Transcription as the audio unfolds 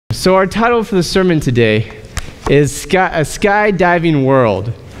So our title for the sermon today is A Skydiving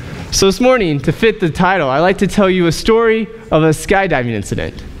World. So this morning, to fit the title, I'd like to tell you a story of a skydiving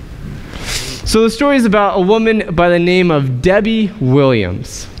incident. So the story is about a woman by the name of Debbie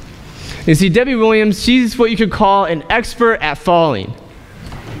Williams. You see, Debbie Williams, she's what you could call an expert at falling,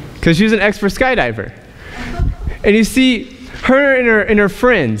 because she was an expert skydiver. And you see, her and her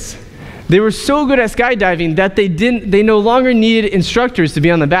friends, they were so good at skydiving that they no longer needed instructors to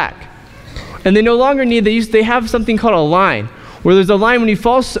be on the back. And they no longer they have something called a line, where there's a line when you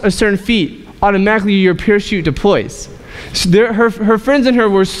fall a certain feet, automatically your parachute deploys. So her friends and her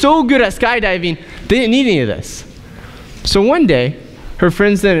were so good at skydiving, they didn't need any of this. So one day, her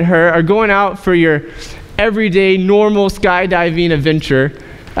friends and her are going out for your everyday normal skydiving adventure,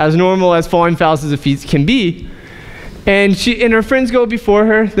 as normal as falling thousands of feet can be. And her friends go before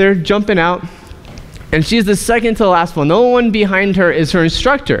her, they're jumping out, and she's the second to the last one. The only one behind her is her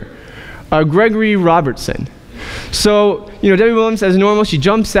instructor, Gregory Robertson. So, Debbie Williams, as normal, she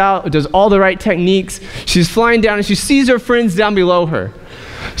jumps out, does all the right techniques. She's flying down, and she sees her friends down below her.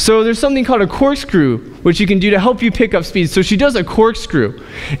 So there's something called a corkscrew, which you can do to help you pick up speed. So she does a corkscrew,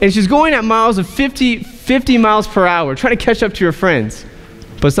 and she's going at miles of 50 miles per hour, trying to catch up to her friends.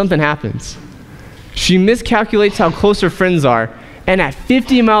 But something happens. She miscalculates how close her friends are, and at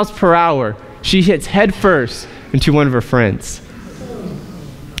 50 miles per hour, she hits head first into one of her friends.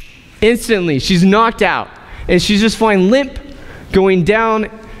 Instantly, she's knocked out, and she's just flying limp, going down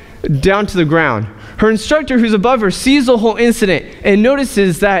to the ground. Her instructor, who's above her, sees the whole incident and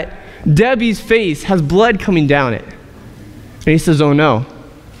notices that Debbie's face has blood coming down it. And he says, oh no,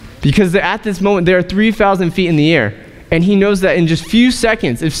 because at this moment, they are 3,000 feet in the air. And he knows that in just few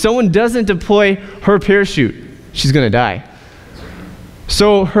seconds, if someone doesn't deploy her parachute, she's going to die.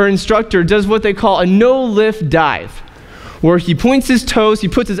 So her instructor does what they call a no-lift dive, where he points his toes, he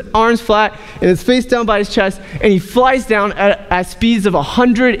puts his arms flat, and his face down by his chest, and he flies down at speeds of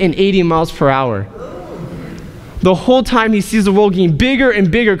 180 miles per hour. The whole time he sees the world getting bigger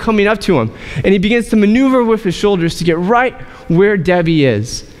and bigger coming up to him, and he begins to maneuver with his shoulders to get right where Debbie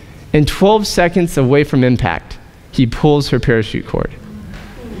is. And 12 seconds away from impact, he pulls her parachute cord.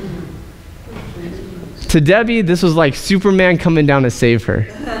 To Debbie, this was like Superman coming down to save her.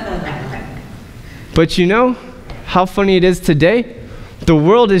 But how funny it is today? The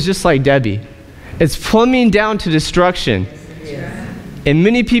world is just like Debbie. It's plummeting down to destruction. And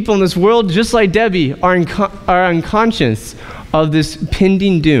many people in this world, just like Debbie, are unconscious of this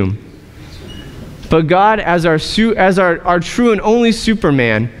pending doom. But God, as our true and only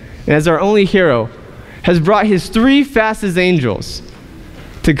Superman, and as our only hero, has brought his 3 fastest angels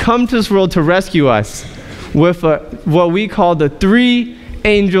to come to this world to rescue us with what we call the 3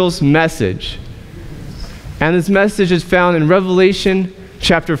 angels message. And this message is found in Revelation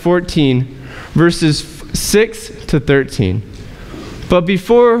chapter 14, verses 6 to 13. But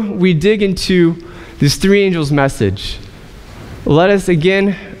before we dig into this 3 angels message, let us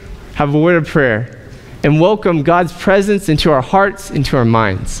again have a word of prayer and welcome God's presence into our hearts, into our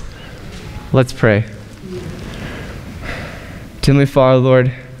minds. Let's pray. Heavenly Father,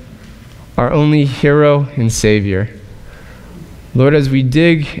 Lord, our only hero and Savior, Lord, as we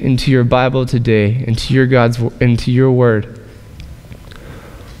dig into your Bible today, into your word,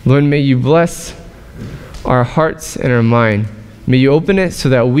 Lord, may you bless our hearts and our mind. May you open it so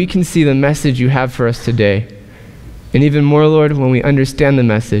that we can see the message you have for us today. And even more, Lord, when we understand the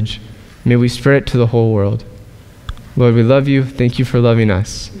message, may we spread it to the whole world. Lord, we love you. Thank you for loving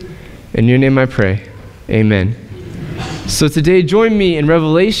us. In your name I pray. Amen. So today, join me in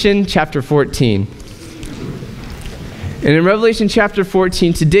Revelation chapter 14. And in Revelation chapter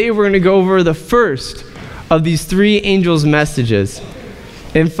 14, today we're going to go over the first of these 3 angels' messages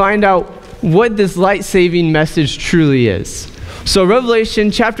and find out what this light-saving message truly is. So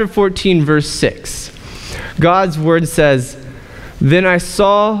Revelation chapter 14, verse 6, God's word says, "Then I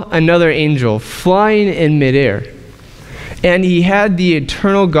saw another angel flying in midair, and he had the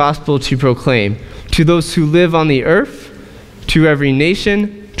eternal gospel to proclaim to those who live on the earth, to every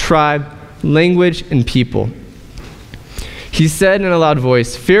nation, tribe, language, and people. He said in a loud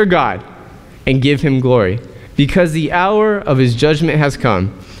voice, 'Fear God and give him glory, because the hour of his judgment has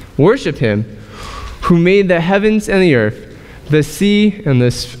come. Worship him who made the heavens and the earth, the sea and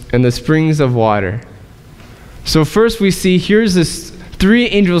the springs of water.'" So first we see here's this 3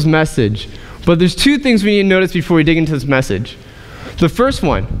 angels message, but there's 2 things we need to notice before we dig into this message. The first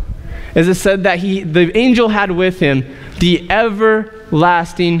one is it said that the angel had with him the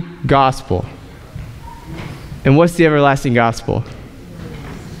everlasting gospel. And what's the everlasting gospel?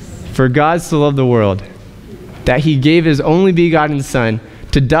 For God so loved the world that he gave his only begotten Son,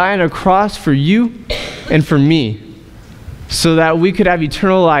 to die on a cross for you and for me, so that we could have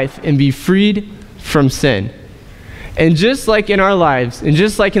eternal life and be freed from sin. And just like in our lives, and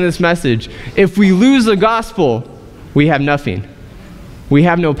just like in this message, if we lose the gospel, we have nothing. We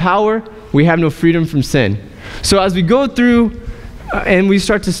have no power, we have no freedom from sin. So as we go through and we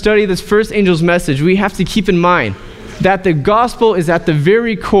start to study this first angel's message, we have to keep in mind that the gospel is at the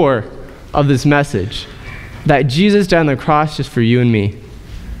very core of this message, that Jesus died on the cross just for you and me.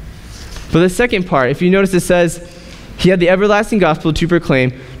 But the second part, if you notice, it says, he had the everlasting gospel to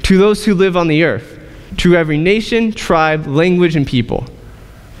proclaim to those who live on the earth, to every nation, tribe, language, and people.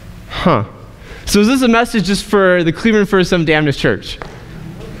 So is this a message just for the Cleveland First Seventh-day Adventist Church?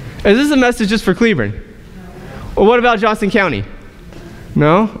 Is this a message just for Cleveland? Well, what about Johnson County?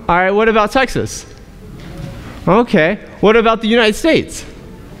 No? All right, what about Texas? Okay. What about the United States?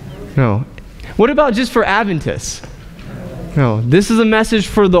 No. What about just for Adventists? No. This is a message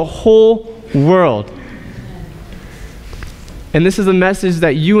for the whole world. And this is a message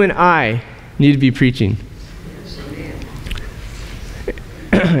that you and I need to be preaching.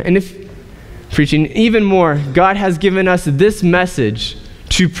 And if preaching even more, God has given us this message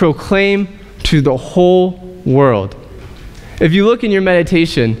to proclaim to the whole world. If you look in your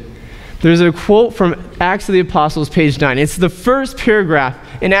meditation, there's a quote from Acts of the Apostles, page 9. It's the first paragraph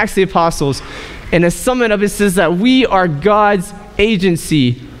in Acts of the Apostles, and a summit of it says that we are God's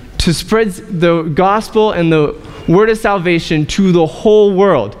agency to spread the gospel and the word of salvation to the whole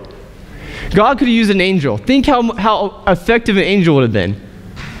world. God could have used an angel. Think how effective an angel would have been.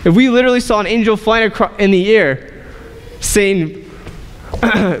 If we literally saw an angel flying across in the air saying,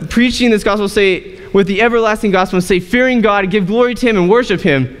 preaching this gospel, say, with the everlasting gospel, and say, fearing God, give glory to him and worship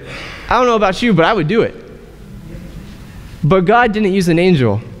him. I don't know about you, but I would do it. But God didn't use an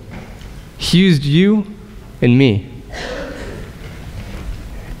angel. He used you and me.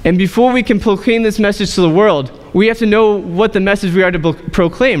 And before we can proclaim this message to the world, we have to know what the message we are to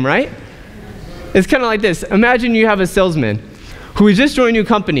proclaim, right? It's kind of like this. Imagine you have a salesman who has just joined a new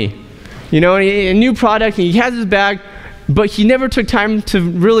company, and a new product, and he has his bag, but he never took time to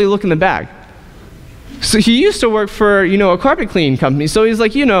really look in the bag. So he used to work for, a carpet cleaning company. So he's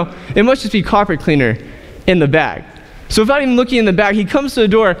like, it must just be carpet cleaner in the bag. So without even looking in the bag, he comes to the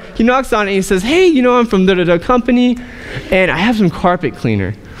door, he knocks on it, and he says, hey, I'm from the company, and I have some carpet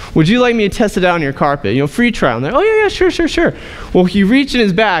cleaner. Would you like me to test it out on your carpet? Free trial. And they're, oh, yeah, sure. Well, he reached in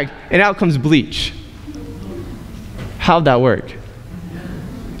his bag, and out comes bleach. How'd that work?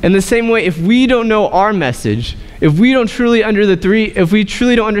 In the same way, if we don't know our message, if we truly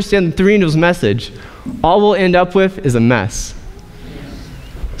don't understand the three angels' message, all we'll end up with is a mess.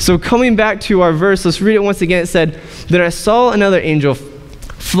 So coming back to our verse, let's read it once again. It said, then I saw another angel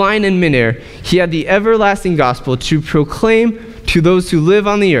flying in midair. He had the everlasting gospel to proclaim to those who live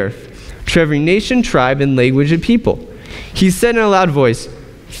on the earth, to every nation, tribe, and language and people. He said in a loud voice,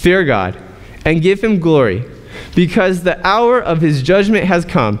 fear God, and give him glory, because the hour of his judgment has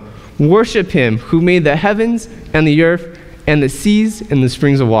come. Worship him who made the heavens and the earth and the seas and the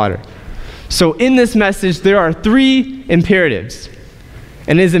springs of water. So in this message, there are three imperatives.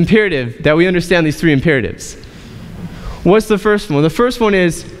 And it is imperative that we understand these three imperatives. What's the first one? The first one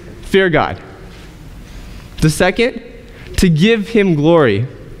is fear God. The second, to give him glory.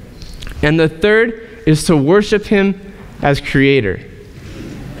 And the third is to worship him as creator.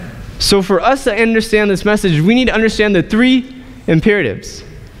 So for us to understand this message, we need to understand the three imperatives.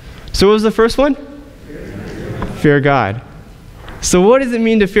 So what was the first one? Fear God. So what does it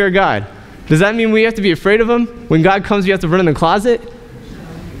mean to fear God? Does that mean we have to be afraid of him? When God comes, we have to run in the closet?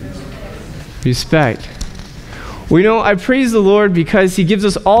 Respect. I praise the Lord because he gives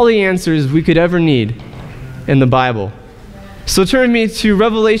us all the answers we could ever need in the Bible. So turn with me to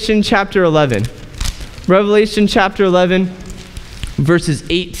Revelation chapter 11. Revelation chapter 11, verses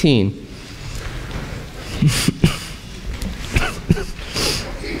 18.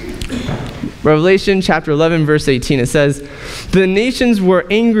 Revelation chapter 11, verse 18. It says, the nations were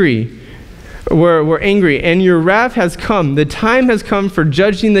angry, and your wrath has come. The time has come for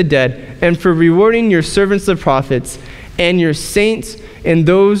judging the dead and for rewarding your servants the prophets and your saints and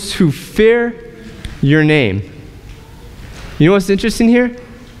those who fear your name. You know what's interesting here?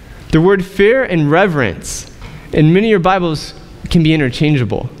 The word fear and reverence in many of your Bibles can be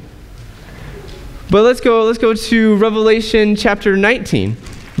interchangeable. But let's go to Revelation chapter 19,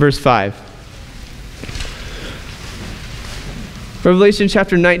 verse 5. Revelation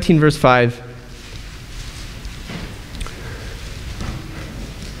chapter 19, verse 5.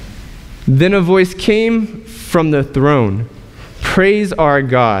 Then a voice came from the throne. Praise our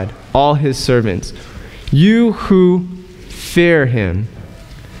God, all his servants, you who fear him,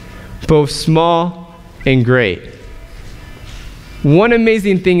 both small and great. One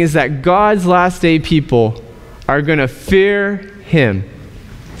amazing thing is that God's last day people are going to fear him.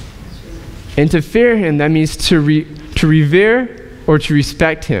 And to fear him, that means to revere or to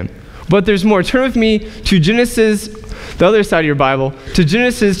respect him. But there's more. Turn with me to Genesis, the other side of your Bible, to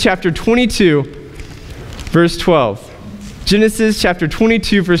Genesis chapter 22, verse 12. Genesis chapter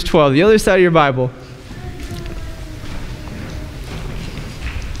 22, verse 12, the other side of your Bible.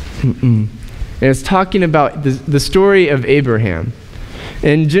 And it's talking about the story of Abraham.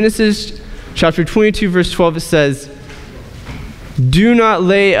 In Genesis chapter 22, verse 12, it says, "Do not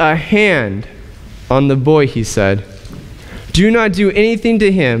lay a hand on the boy," he said. "Do not do anything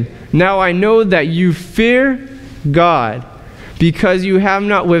to him. Now I know that you fear God, because you have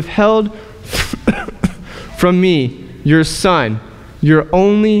not withheld from me your son, your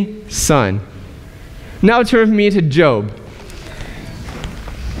only son." Now turn with me to Job.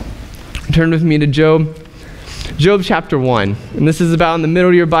 Turn with me to Job. Job chapter 1. And this is about in the middle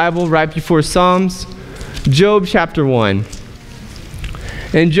of your Bible, right before Psalms. Job chapter 1.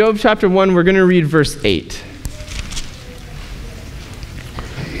 In Job chapter 1, we're going to read verse 8.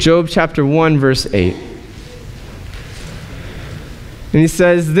 Job chapter 1, verse 8. And he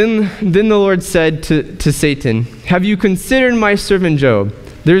says, Then the Lord said to Satan, "Have you considered my servant Job?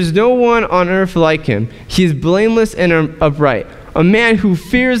 There is no one on earth like him. He is blameless and upright, a man who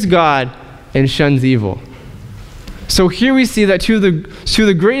fears God and shuns evil." So here we see that two of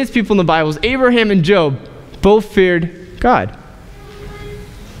the greatest people in the Bible, Abraham and Job, both feared God.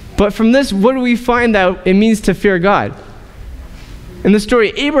 But from this, what do we find that it means to fear God? In the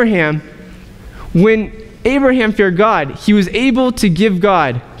story of Abraham, when Abraham feared God, he was able to give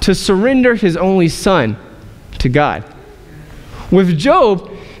God, to surrender his only son to God. With Job,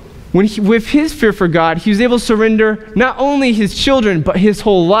 with his fear for God, he was able to surrender not only his children, but his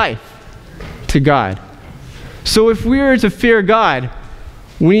whole life to God. So if we are to fear God,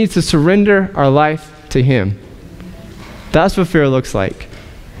 we need to surrender our life to him. That's what fear looks like.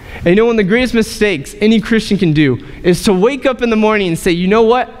 And you know, one of the greatest mistakes any Christian can do is to wake up in the morning and say, "You know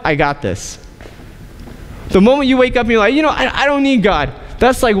what? I got this." The moment you wake up and you're like, I don't need God.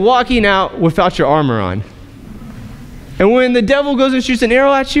 That's like walking out without your armor on. And when the devil goes and shoots an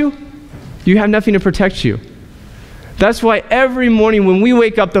arrow at you, you have nothing to protect you. That's why every morning when we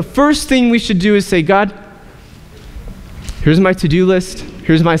wake up, the first thing we should do is say, "God, here's my to-do list.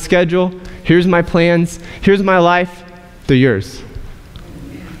 Here's my schedule. Here's my plans. Here's my life. They're yours.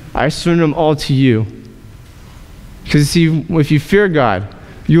 I surrender them all to you." Because see, if you fear God,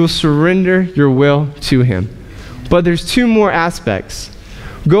 you will surrender your will to him. But there's two more aspects.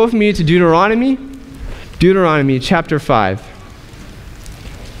 Go with me to Deuteronomy. Deuteronomy chapter 5.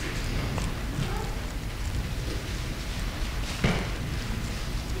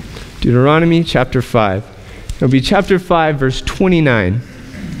 Deuteronomy chapter 5. It'll be chapter 5, verse 29.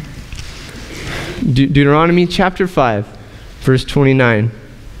 Deuteronomy chapter 5, verse 29.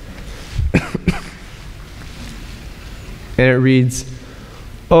 And it reads,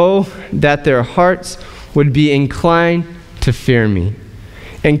 "Oh, that their hearts would be inclined to fear me,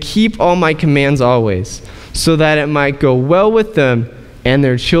 and keep all my commands always, so that it might go well with them and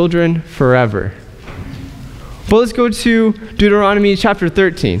their children forever." But let's go to Deuteronomy chapter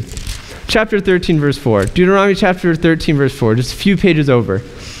 13. Chapter 13, verse 4. Deuteronomy chapter 13, verse 4. Just a few pages over.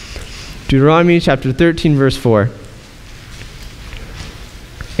 Deuteronomy chapter 13, verse 4.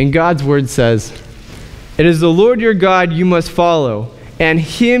 And God's word says, "It is the Lord your God you must follow, and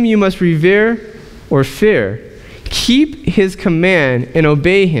him you must revere or fear. Keep his command and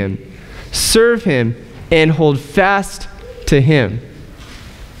obey him. Serve him and hold fast to him."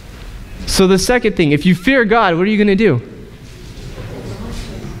 So the second thing, if you fear God, what are you going to do?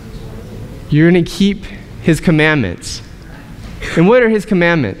 You're going to keep his commandments. And what are his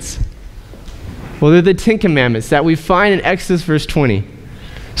commandments? Well, they're the 10 commandments that we find in Exodus verse 20.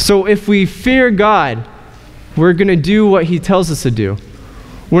 So if we fear God, we're going to do what he tells us to do.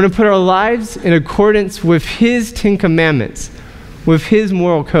 We're going to put our lives in accordance with his 10 commandments, with his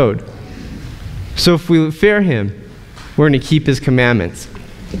moral code. So if we fear him, we're going to keep his commandments.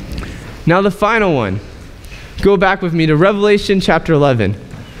 Now the final one. Go back with me to Revelation chapter 11.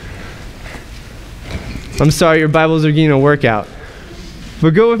 I'm sorry, your Bibles are getting a workout.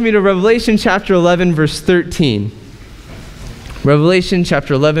 But go with me to Revelation chapter 11, verse 13. Revelation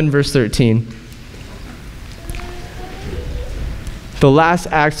chapter 11, verse 13. The last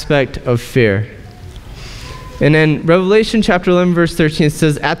aspect of fear. And then Revelation chapter 11, verse 13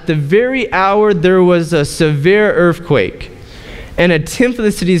 says, "At the very hour there was a severe earthquake, and a tenth of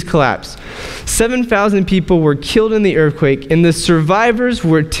the cities collapsed. 7,000 people were killed in the earthquake, and the survivors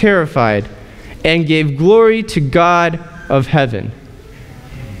were terrified and gave glory to God of heaven.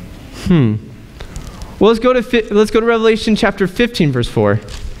 Well, let's go to Revelation chapter 15, verse 4.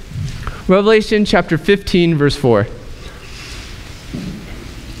 Revelation chapter 15, verse 4.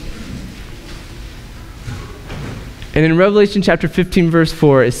 And in Revelation chapter 15, verse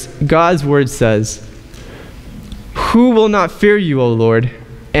 4, God's word says, "Who will not fear you, O Lord,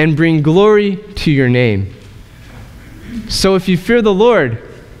 and bring glory to your name?" So if you fear the Lord,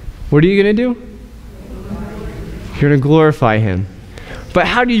 what are you going to do? You're going to glorify him. But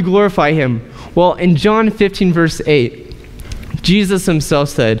how do you glorify him? Well, in John 15, verse 8, Jesus himself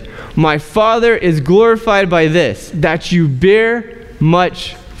said, "My Father is glorified by this, that you bear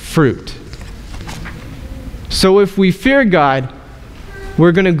much fruit." So if we fear God,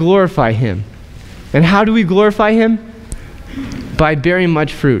 we're going to glorify him. And how do we glorify him? By bearing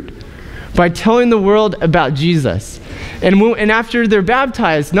much fruit. By telling the world about Jesus. And after they're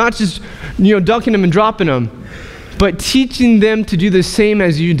baptized, not just dunking them and dropping them, but teaching them to do the same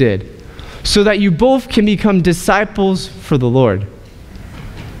as you did, so that you both can become disciples for the Lord.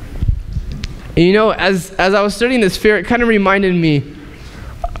 And as I was studying this fear, it kind of reminded me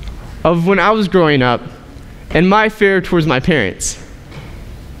of when I was growing up and my fear towards my parents.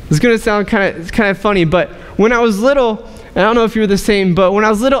 It's going to sound kind of funny, but when I was little, and I don't know if you were the same, but when I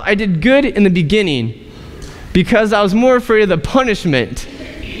was little, I did good in the beginning because I was more afraid of the punishment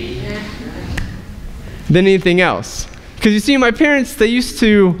than anything else. Because you see, my parents, they used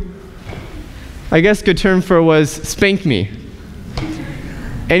to, I guess good term for it was spank me.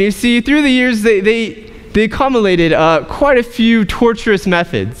 And you see, through the years, they accumulated quite a few torturous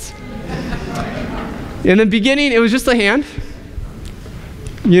methods. In the beginning, it was just a hand,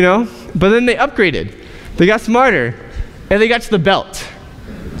 but then they upgraded. They got smarter, and they got to the belt.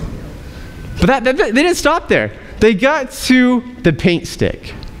 But they didn't stop there. They got to the paint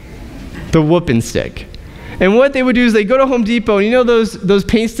stick, the whooping stick. And what they would do is they go to Home Depot, and those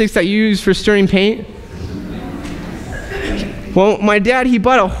paint sticks that you use for stirring paint? Well, my dad, he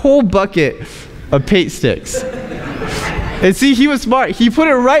bought a whole bucket of paint sticks. And see, he was smart. He put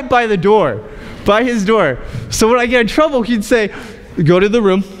it right by the door. By his door. So when I get in trouble, he'd say, go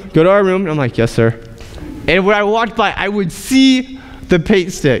to our room. And I'm like, yes, sir. And when I walked by, I would see the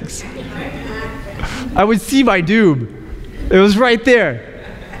paint sticks. I would see my doom. It was right there.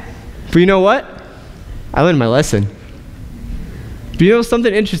 But you know what? I learned my lesson. But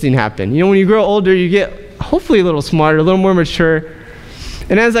something interesting happened. When you grow older, you get hopefully a little smarter, a little more mature.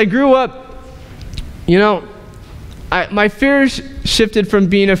 And as I grew up, my fears shifted from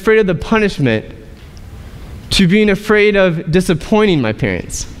being afraid of the punishment to being afraid of disappointing my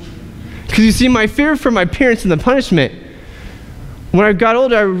parents. Because you see, my fear for my parents and the punishment, when I got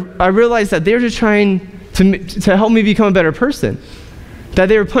older, I realized that they were just trying to help me become a better person. That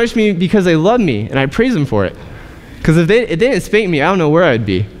they were punishing me because they love me, and I praise them for it. Because if they didn't spank me, I don't know where I'd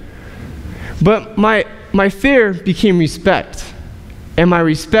be. But my fear became respect, and my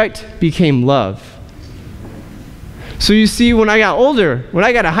respect became love. So you see, when I got older, when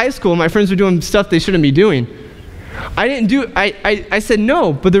I got to high school, my friends were doing stuff they shouldn't be doing. I said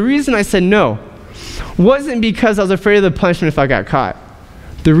no, but the reason I said no wasn't because I was afraid of the punishment if I got caught.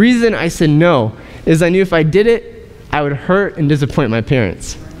 The reason I said no is I knew if I did it, I would hurt and disappoint my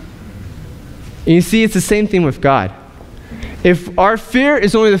parents. And you see, it's the same thing with God. If our fear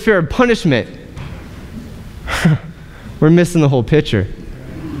is only the fear of punishment, we're missing the whole picture.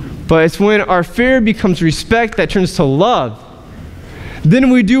 But it's when our fear becomes respect that turns to love. Then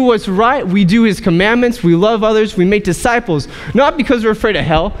we do what's right, we do his commandments, we love others, we make disciples, not because we're afraid of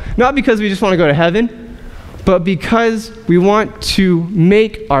hell, not because we just want to go to heaven, but because we want to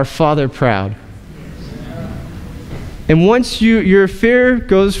make our Father proud. And once your fear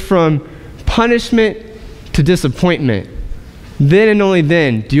goes from punishment to disappointment, then and only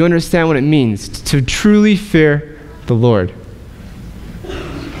then do you understand what it means to truly fear the Lord.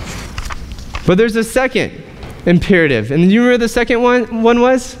 But there's a second imperative. And you remember the second one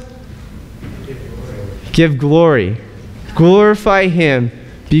was? Give glory. Glorify him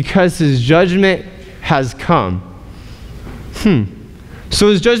because his judgment has come. So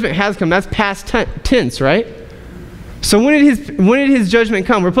his judgment has come. That's past tense, right? So when did his judgment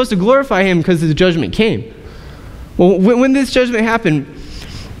come? We're supposed to glorify him because his judgment came. Well, when this judgment happened,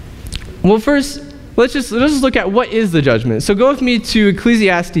 well, first, let's just look at what is the judgment. So go with me to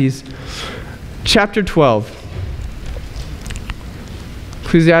Ecclesiastes chapter 12.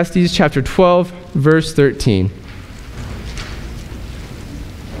 Ecclesiastes chapter 12, verse 13.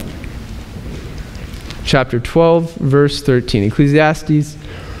 chapter 12, verse 13. Ecclesiastes,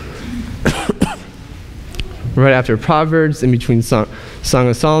 right after Proverbs, in between Song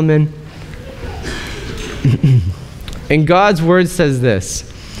of Solomon. And God's word says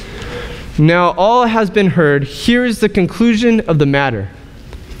this: "Now all has been heard. Here is the conclusion of the matter.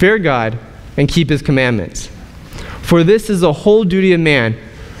 Fear God and keep his commandments. For this is the whole duty of man."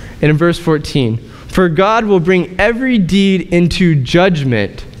 And in verse 14, "For God will bring every deed into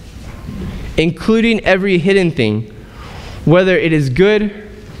judgment, including every hidden thing, whether it is good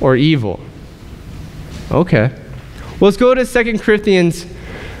or evil." Okay. Well, let's go to 2 Corinthians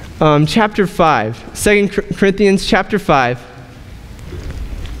chapter 5. 2 Corinthians chapter 5.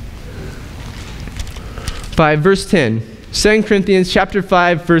 Verse 10. 2 Corinthians chapter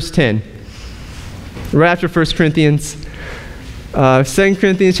 5, verse 10. Right after 1 Corinthians. 2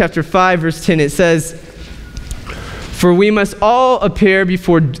 Corinthians chapter 5, verse 10, it says, "For we must all appear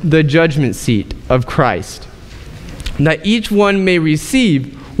before the judgment seat of Christ, that each one may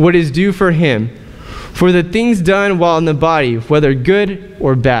receive what is due for him, for the things done while in the body, whether good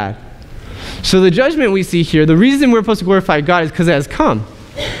or bad." So the judgment we see here, the reason we're supposed to glorify God is because it has come.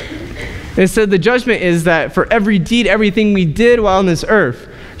 It said the judgment is that for every deed, everything we did while on this earth,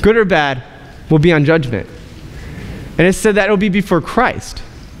 good or bad, will be on judgment. And it said that it will be before Christ.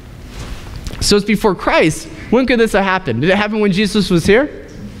 So it's before Christ. When could this have happened? Did it happen when Jesus was here?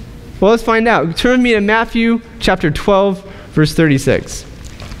 Well, let's find out. Turn with me to Matthew chapter 12, verse 36.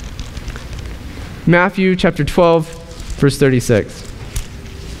 Matthew chapter 12, verse 36.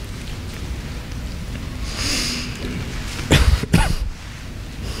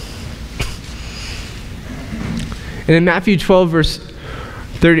 And in Matthew 12, verse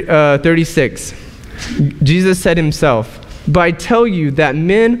 36, Jesus said himself, "But I tell you that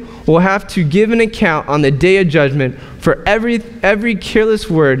men will have to give an account on the day of judgment for every careless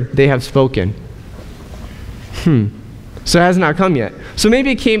word they have spoken." So it has not come yet. So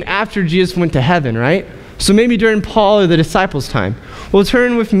maybe it came after Jesus went to heaven, right? So maybe during Paul or the disciples' time. Well,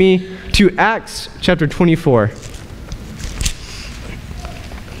 turn with me to Acts chapter 24.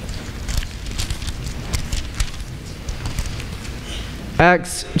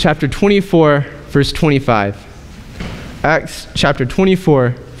 Acts chapter 24, verse 25. Acts chapter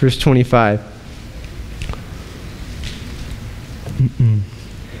 24, verse 25.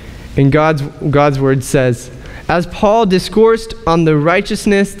 And God's word says, "As Paul discoursed on the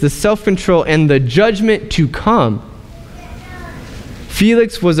righteousness, the self-control, and the judgment to come,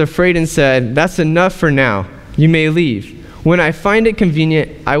 Felix was afraid and said, 'That's enough for now. You may leave. When I find it convenient,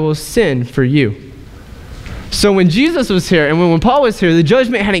 I will send for you.'" So when Jesus was here and when Paul was here, the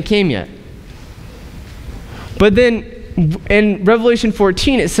judgment hadn't came yet. But then in Revelation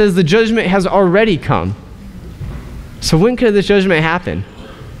 14, it says the judgment has already come. So when could this judgment happen?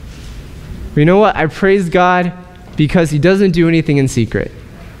 You know what? I praise God because he doesn't do anything in secret.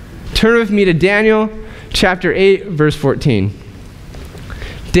 Turn with me to Daniel chapter 8, verse 14.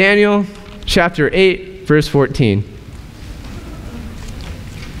 Daniel chapter 8, verse 14.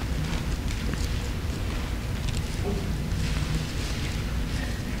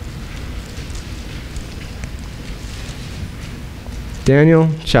 Daniel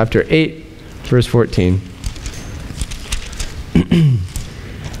chapter 8, verse 14.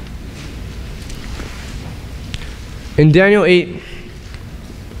 In Daniel 8,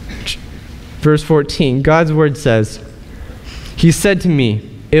 verse 14, God's word says, "He said to me,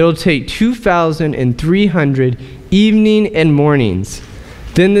 it'll take 2,300 evening and mornings.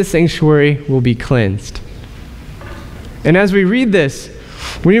 Then the sanctuary will be cleansed." And as we read this,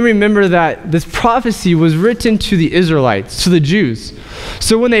 we need to remember that this prophecy was written to the Israelites, to the Jews.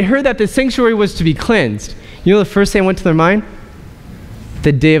 So when they heard that the sanctuary was to be cleansed, you know the first thing that went to their mind?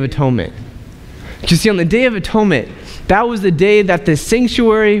 The Day of Atonement. You see, on the Day of Atonement, that was the day that the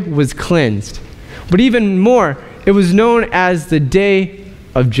sanctuary was cleansed. But even more, it was known as the Day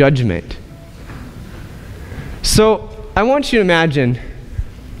of Judgment. So I want you to imagine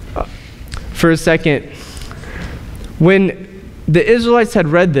for a second, when the Israelites had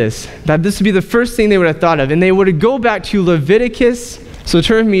read this, that this would be the first thing they would have thought of, and they would go back to Leviticus. So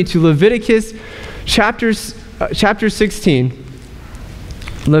turn with me to Leviticus chapter 16.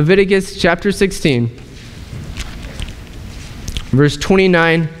 Leviticus chapter 16, verse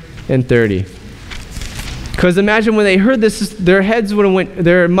 29 and 30. Because imagine when they heard this, their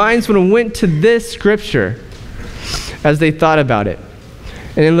minds would have went to this scripture as they thought about it.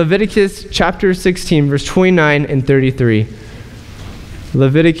 And in Leviticus chapter 16, verse 29 and 33.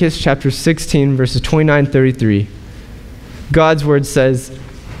 Leviticus chapter 16, verses 29 and 33. God's word says,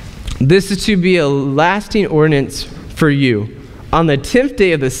 "This is to be a lasting ordinance for you, On the 10th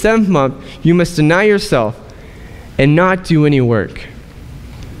day of the 7th month, you must deny yourself and not do any work,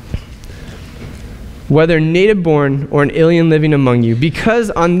 whether native born or an alien living among you, because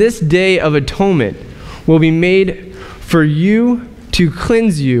on this day of atonement will be made for you to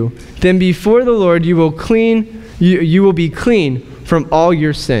cleanse you. Then before the Lord you will be clean from all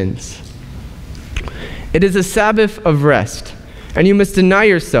your sins. It is a Sabbath of rest, and you must deny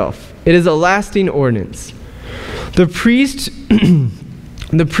yourself. It is a lasting ordinance. The priest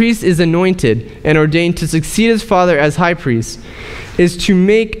is anointed and ordained to succeed his father as high priest, is to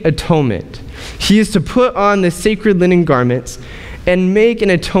make atonement. He is to put on the sacred linen garments and make an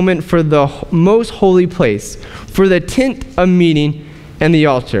atonement for the most holy place, for the tent of meeting and the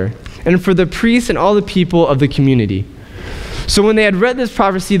altar, and for the priests and all the people of the community. So when they had read this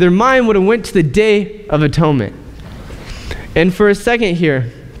prophecy, their mind would have went to the Day of Atonement. And for a second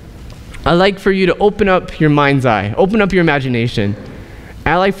here, I'd like for you to open up your mind's eye, open up your imagination.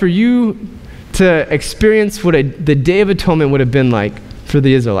 I'd like for you to experience what the Day of Atonement would have been like for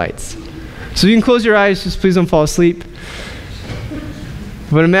the Israelites. So you can close your eyes, just please don't fall asleep.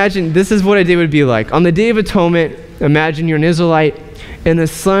 But imagine, this is what a day would be like. On the Day of Atonement, imagine you're an Israelite, and the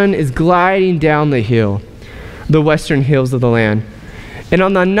sun is gliding down the hill, the western hills of the land. And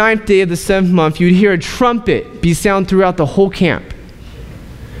on the 9th day of the 7th month, you'd hear a trumpet be sound throughout the whole camp.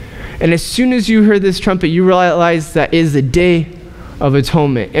 And as soon as you heard this trumpet, you realize that it is the Day of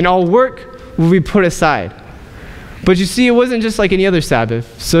Atonement, and all work will be put aside. But you see, it wasn't just like any other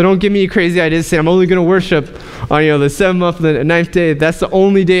Sabbath. So don't give me crazy ideas saying I'm only going to worship on the 7th month, the 9th day. That's the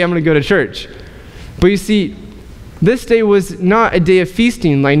only day I'm going to go to church. But you see, this day was not a day of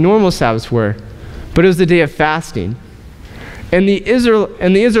feasting like normal Sabbaths were, but it was a day of fasting. And the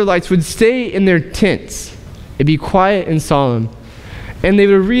Israelites would stay in their tents. It'd be quiet and solemn. And they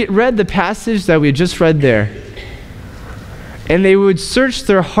would read the passage that we had just read there. And they would search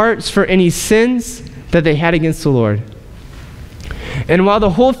their hearts for any sins that they had against the Lord. And while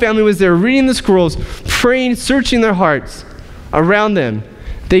the whole family was there reading the scrolls, praying, searching their hearts, around them,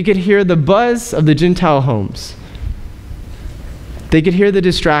 they could hear the buzz of the Gentile homes. They could hear the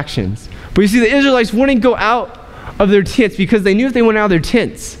distractions. But you see, the Israelites wouldn't go out of their tents because they knew if they went out of their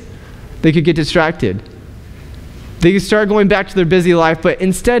tents, they could get distracted. They could start going back to their busy life, but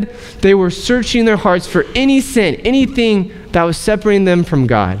instead, they were searching their hearts for any sin, anything that was separating them from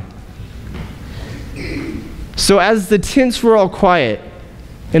God. So as the tents were all quiet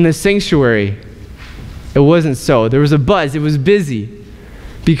in the sanctuary, it wasn't so. There was a buzz. It was busy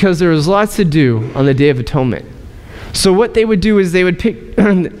because there was lots to do on the Day of Atonement. So what they would do is they would pick,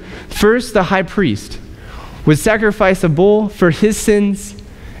 first the high priest would sacrifice a bull for his sins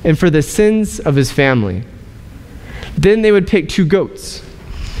and for the sins of his family. Then they would pick 2 goats.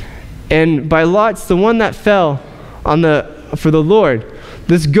 And by lots, the one that fell for the Lord,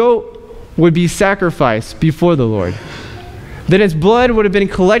 this goat would be sacrificed before the Lord. Then its blood would have been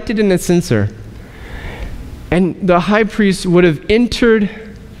collected in a censer. And the high priest would have entered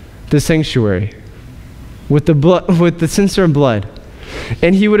the sanctuary with the censer of blood.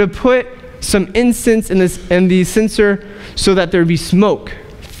 And he would have put some incense in the censer so that there would be smoke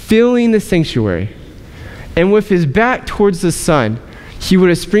filling the sanctuary. And with his back towards the sun, he would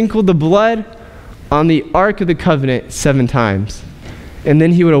have sprinkled the blood on the Ark of the Covenant 7 times. And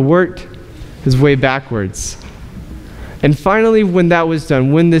then he would have worked his way backwards. And finally, when that was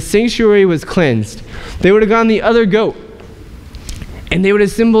done, when the sanctuary was cleansed, they would have gone the other goat. And they would have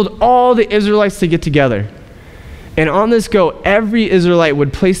assembled all the Israelites to get together. And on this goat, every Israelite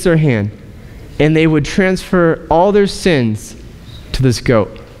would place their hand, and they would transfer all their sins to this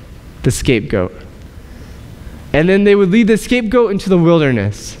goat, the scapegoat. And then they would lead the scapegoat into the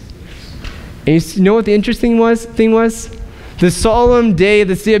wilderness. And you know what the interesting thing was? The solemn day,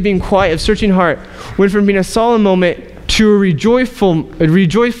 this day of being quiet, of searching heart, went from being a solemn moment to a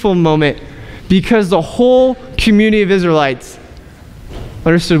rejoiceful moment because the whole community of Israelites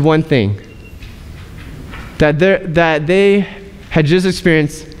understood one thing, that they had just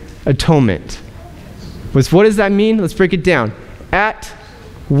experienced atonement. What does that mean? Let's break it down. At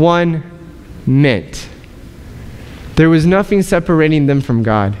one meant. There was nothing separating them from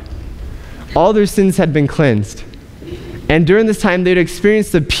God. All their sins had been cleansed. And during this time, they'd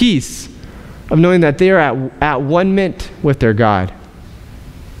experienced the peace of knowing that they are at one mint with their God.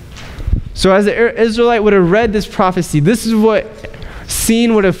 So as the Israelite would have read this prophecy, this is what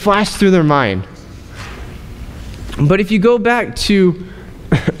scene would have flashed through their mind. But if you go back to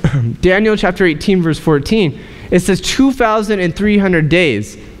Daniel chapter 18, verse 14, it says 2,300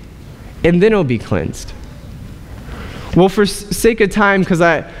 days, and then it'll be cleansed. Well, for sake of time, because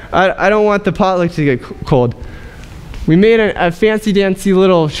I don't want the potluck to get cold, We made a fancy-dancy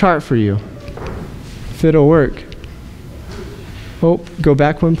little chart for you, if it'll work. Oh, go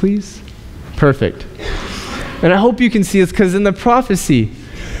back one, please. Perfect. And I hope you can see this, because in the prophecy,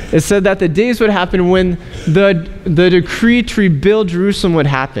 it said that the days would happen when the decree to rebuild Jerusalem would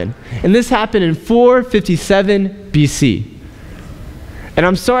happen. And this happened in 457 BC. And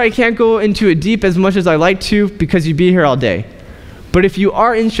I'm sorry I can't go into it deep as much as I like to, because you'd be here all day. But if you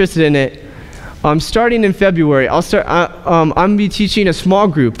are interested in it, starting in February, I'm going to be teaching a small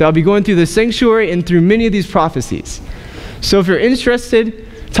group that'll be going through the sanctuary and through many of these prophecies. So if you're interested,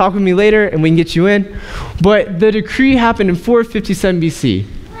 talk with me later and we can get you in. But the decree happened in 457 BC.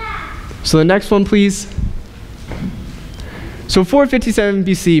 So the next one, please. So 457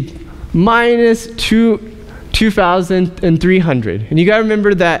 BC minus 2,300. And you got to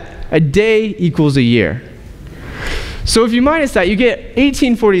remember that a day equals a year. So if you minus that, you get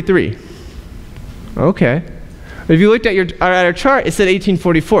 1843. Okay. If you looked at our chart, it said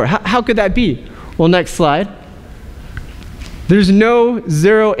 1844. How could that be? Well, next slide. There's no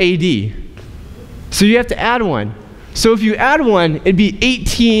 0 AD. So you have to add one. So if you add one, it'd be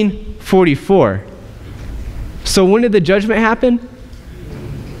 1844. So when did the judgment happen?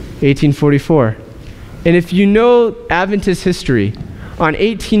 1844. And if you know Adventist history, on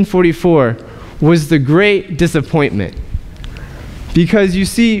 1844 was the great disappointment. Because you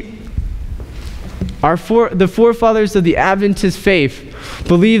see, the forefathers of the Adventist faith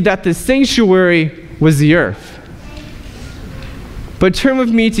believed that the sanctuary was the earth. But turn with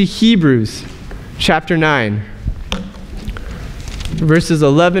me to Hebrews chapter 9, verses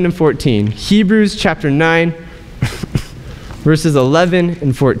 11 and 14. Hebrews chapter 9, verses 11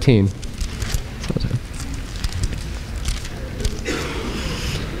 and 14.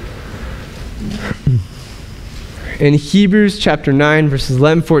 In Hebrews chapter 9, verses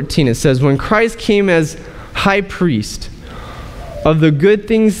 11 and 14, it says, when Christ came as high priest of the good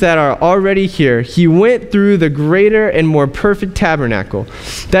things that are already here, he went through the greater and more perfect tabernacle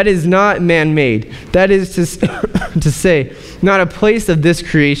that is not man-made, that is to say, not a place of this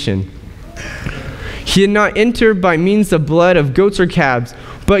creation. He had not entered by means of blood of goats or calves,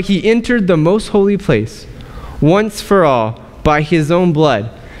 but he entered the most holy place once for all by his own blood,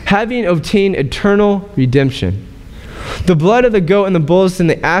 having obtained eternal redemption. The blood of the goat and the bulls and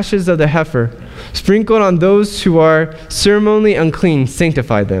the ashes of the heifer, sprinkled on those who are ceremonially unclean,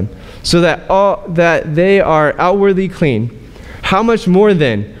 sanctify them, so that they are outwardly clean. How much more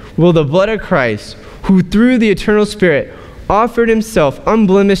then will the blood of Christ, who through the eternal Spirit offered himself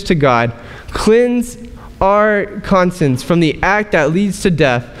unblemished to God, cleanse our conscience from the act that leads to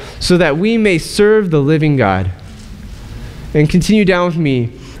death, so that we may serve the living God. And continue down with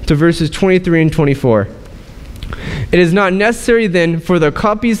me to verses 23 and 24. It is not necessary then for the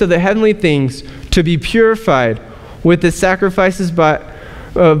copies of the heavenly things to be purified with the sacrifices by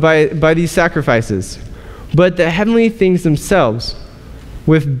these sacrifices, but the heavenly things themselves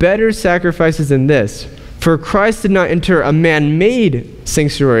with better sacrifices than this. For Christ did not enter a man-made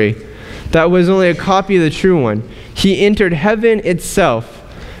sanctuary that was only a copy of the true one. He entered heaven itself,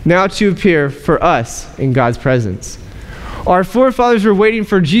 now to appear for us in God's presence. Our forefathers were waiting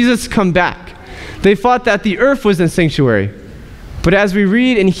for Jesus to come back. They thought that the earth was a sanctuary. But as we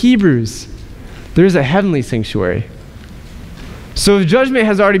read in Hebrews, there's a heavenly sanctuary. So if judgment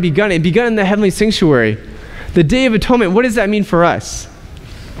has already begun, it begun in the heavenly sanctuary. The Day of Atonement, what does that mean for us?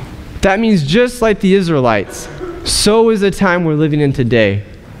 That means just like the Israelites, so is the time we're living in today.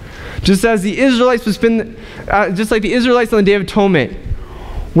 Just like the Israelites on the Day of Atonement,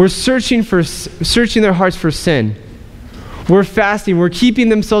 we're searching their hearts for sin. We're fasting, we're keeping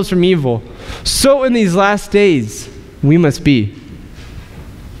themselves from evil. So in these last days, we must be.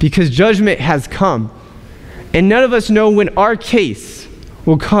 Because judgment has come. And none of us know when our case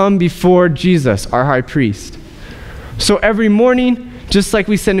will come before Jesus, our high priest. So every morning, just like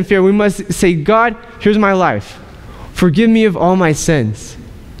we said in fear, we must say, God, here's my life. Forgive me of all my sins.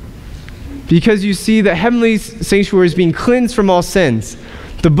 Because you see, the heavenly sanctuary is being cleansed from all sins.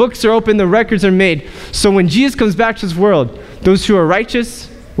 The books are open, the records are made. So when Jesus comes back to this world, those who are righteous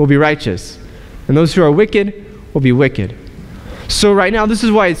will be righteous. And those who are wicked will be wicked. So right now, this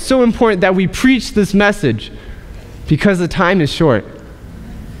is why it's so important that we preach this message. Because the time is short.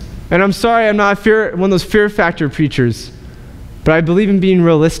 And I'm sorry, I'm not one of those fear factor preachers. But I believe in being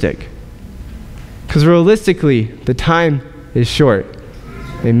realistic. Because realistically, the time is short.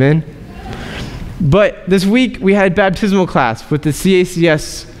 Amen? But this week, we had baptismal class with the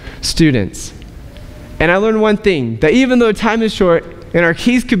CACS students. And I learned one thing, that even though time is short and our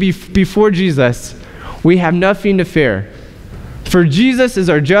case could be before Jesus, we have nothing to fear. For Jesus is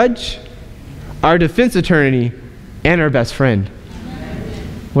our judge, our defense attorney, and our best friend.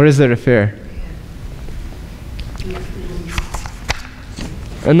 What is there to fear?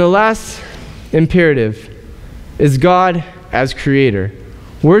 And the last imperative is God as creator.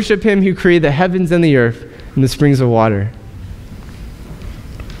 Worship him who created the heavens and the earth and the springs of water.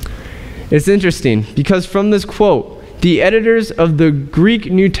 It's interesting because from this quote, the editors of the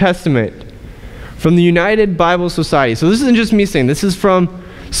Greek New Testament from the United Bible Society, so this isn't just me saying, this is from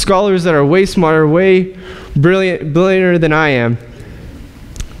scholars that are way smarter, way brillianter than I am.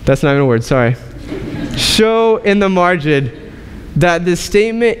 That's not even a word, sorry. Show in the margin that this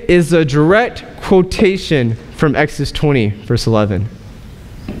statement is a direct quotation from Exodus 20, verse 11.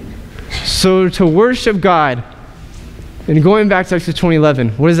 So to worship God, and going back to Exodus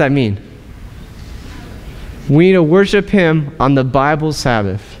 20:11, what does that mean? We need to worship him on the Bible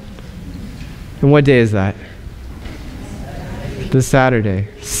Sabbath. And what day is that? The Saturday.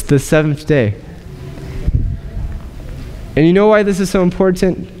 It's the seventh day. And you know why this is so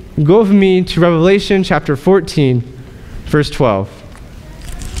important? Go with me to Revelation chapter 14, verse 12.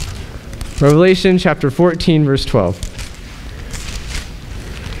 Revelation chapter 14, verse 12.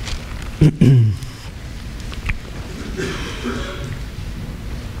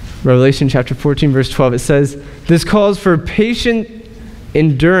 Revelation chapter 14, verse 12. It says, "This calls for patient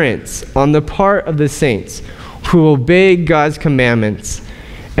endurance on the part of the saints who obey God's commandments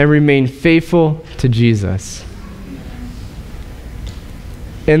and remain faithful to Jesus."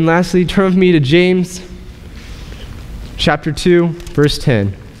 And lastly, turn with me to James chapter 2, verse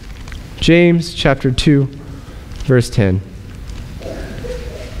 10. James chapter 2, verse 10.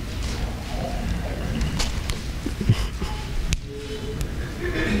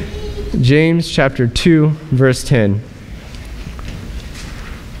 James chapter 2, verse 10.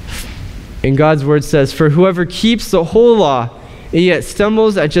 And God's word says, "For whoever keeps the whole law and yet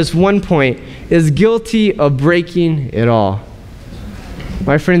stumbles at just one point is guilty of breaking it all."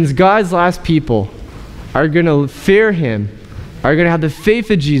 My friends, God's last people are going to fear him, are going to have the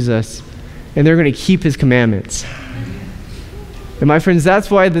faith of Jesus, and they're going to keep his commandments. And my friends, that's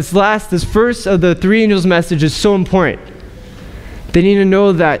why this first of the three angels' message is so important. They need to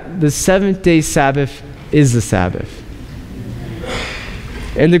know that the seventh day Sabbath is the Sabbath.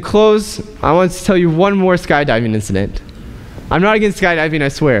 And to close, I want to tell you one more skydiving incident. I'm not against skydiving, I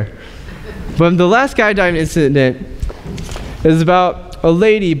swear. But the last skydiving incident is about a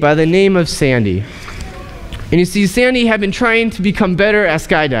lady by the name of Sandy. And you see, Sandy had been trying to become better at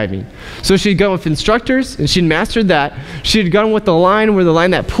skydiving. So she'd gone with instructors, and she'd mastered that. She'd gone with the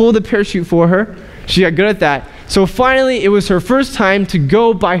line that pulled the parachute for her. She got good at that. So finally, it was her first time to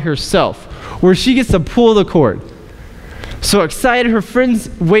go by herself, where she gets to pull the cord. So excited, her friends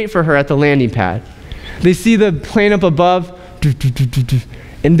wait for her at the landing pad. They see the plane up above,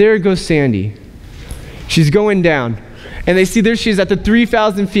 and there goes Sandy. She's going down. And they see there she is at the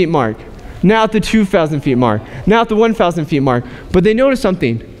 3,000 feet mark, now at the 2,000 feet mark, now at the 1,000 feet mark. But they notice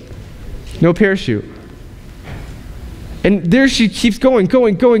something. No parachute. And there she keeps going,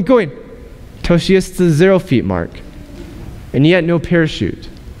 till she gets to the 0 feet mark. And yet no parachute.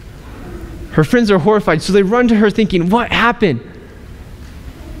 Her friends are horrified, so they run to her thinking, what happened?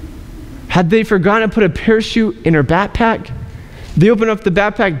 Had they forgotten to put a parachute in her backpack? They open up the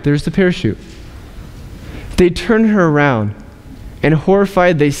backpack, there's the parachute. They turn her around, and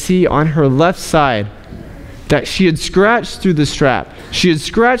horrified, they see on her left side that she had scratched through the strap, she had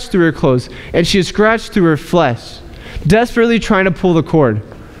scratched through her clothes, and she had scratched through her flesh, desperately trying to pull the cord.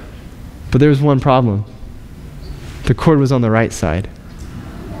 But there was one problem. The cord was on the right side.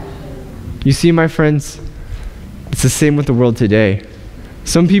 You see, my friends, it's the same with the world today.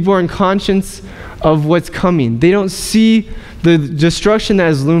 Some people are unconscious of what's coming. They don't see the destruction that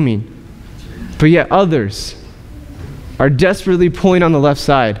is looming. But yet others are desperately pulling on the left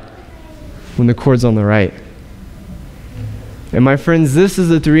side when the cord's on the right. And my friends, this is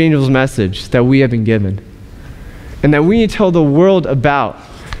the three angels' message that we have been given, and that we need to tell the world about,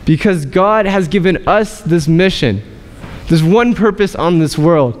 because God has given us this mission. This one purpose on this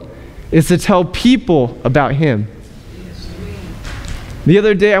world is to tell people about him. The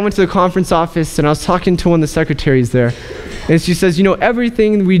other day I went to the conference office and I was talking to one of the secretaries there, and she says,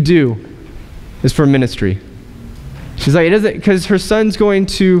 everything we do is for ministry. She's like, it doesn't, because her son's going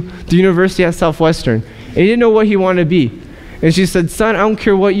to the university at Southwestern, and he didn't know what he wanted to be. And she said, son, I don't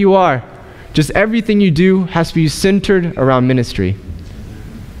care what you are, just everything you do has to be centered around ministry.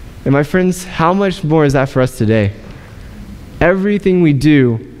 And my friends, how much more is that for us today? Everything we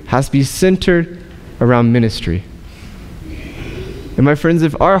do has to be centered around ministry. And my friends,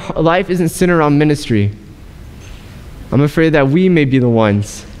 if our life isn't centered around ministry, I'm afraid that we may be the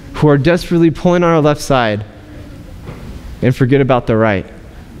ones who are desperately pulling on our left side and forget about the right.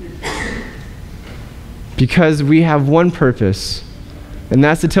 Because we have one purpose, and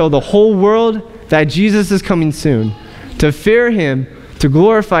that's to tell the whole world that Jesus is coming soon, to fear him, to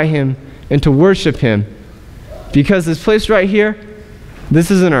glorify him, and to worship him. Because this place right here,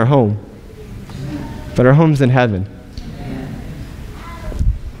 this isn't our home, but our home's in heaven.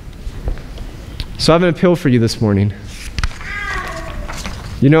 So I have an appeal for you this morning.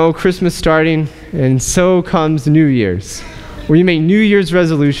 You know, Christmas starting, and so comes New Year's, where you make New Year's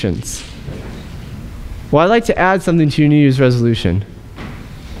resolutions. Well, I'd like to add something to your New Year's resolution.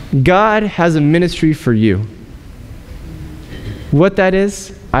 God has a ministry for you. What that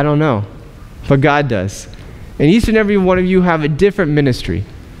is, I don't know, but God does. And each and every one of you have a different ministry.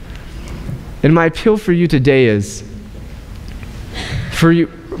 And my appeal for you today is, for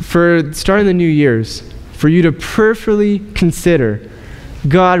starting the New Year's, for you to prayerfully consider,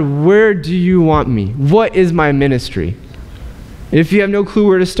 God, where do you want me? What is my ministry? If you have no clue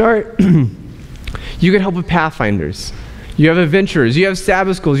where to start, you can help with Pathfinders. You have adventurers. You have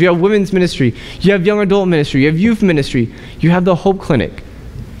Sabbath schools. You have women's ministry. You have young adult ministry. You have youth ministry. You have the Hope Clinic.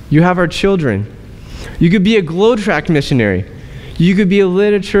 You have our children. You could be a Glow Track missionary. You could be a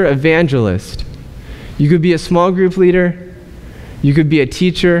literature evangelist. You could be a small group leader. You could be a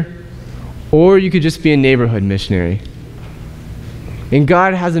teacher. Or you could just be a neighborhood missionary. And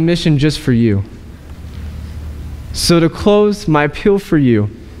God has a mission just for you. So to close, my appeal for you,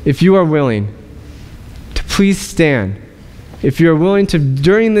 if you are willing, to please stand. If you're willing to,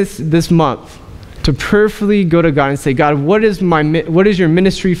 during this month, to prayerfully go to God and say, God, what is your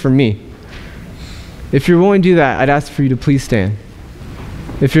ministry for me? If you're willing to do that, I'd ask for you to please stand.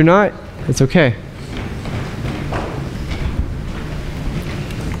 If you're not, it's okay.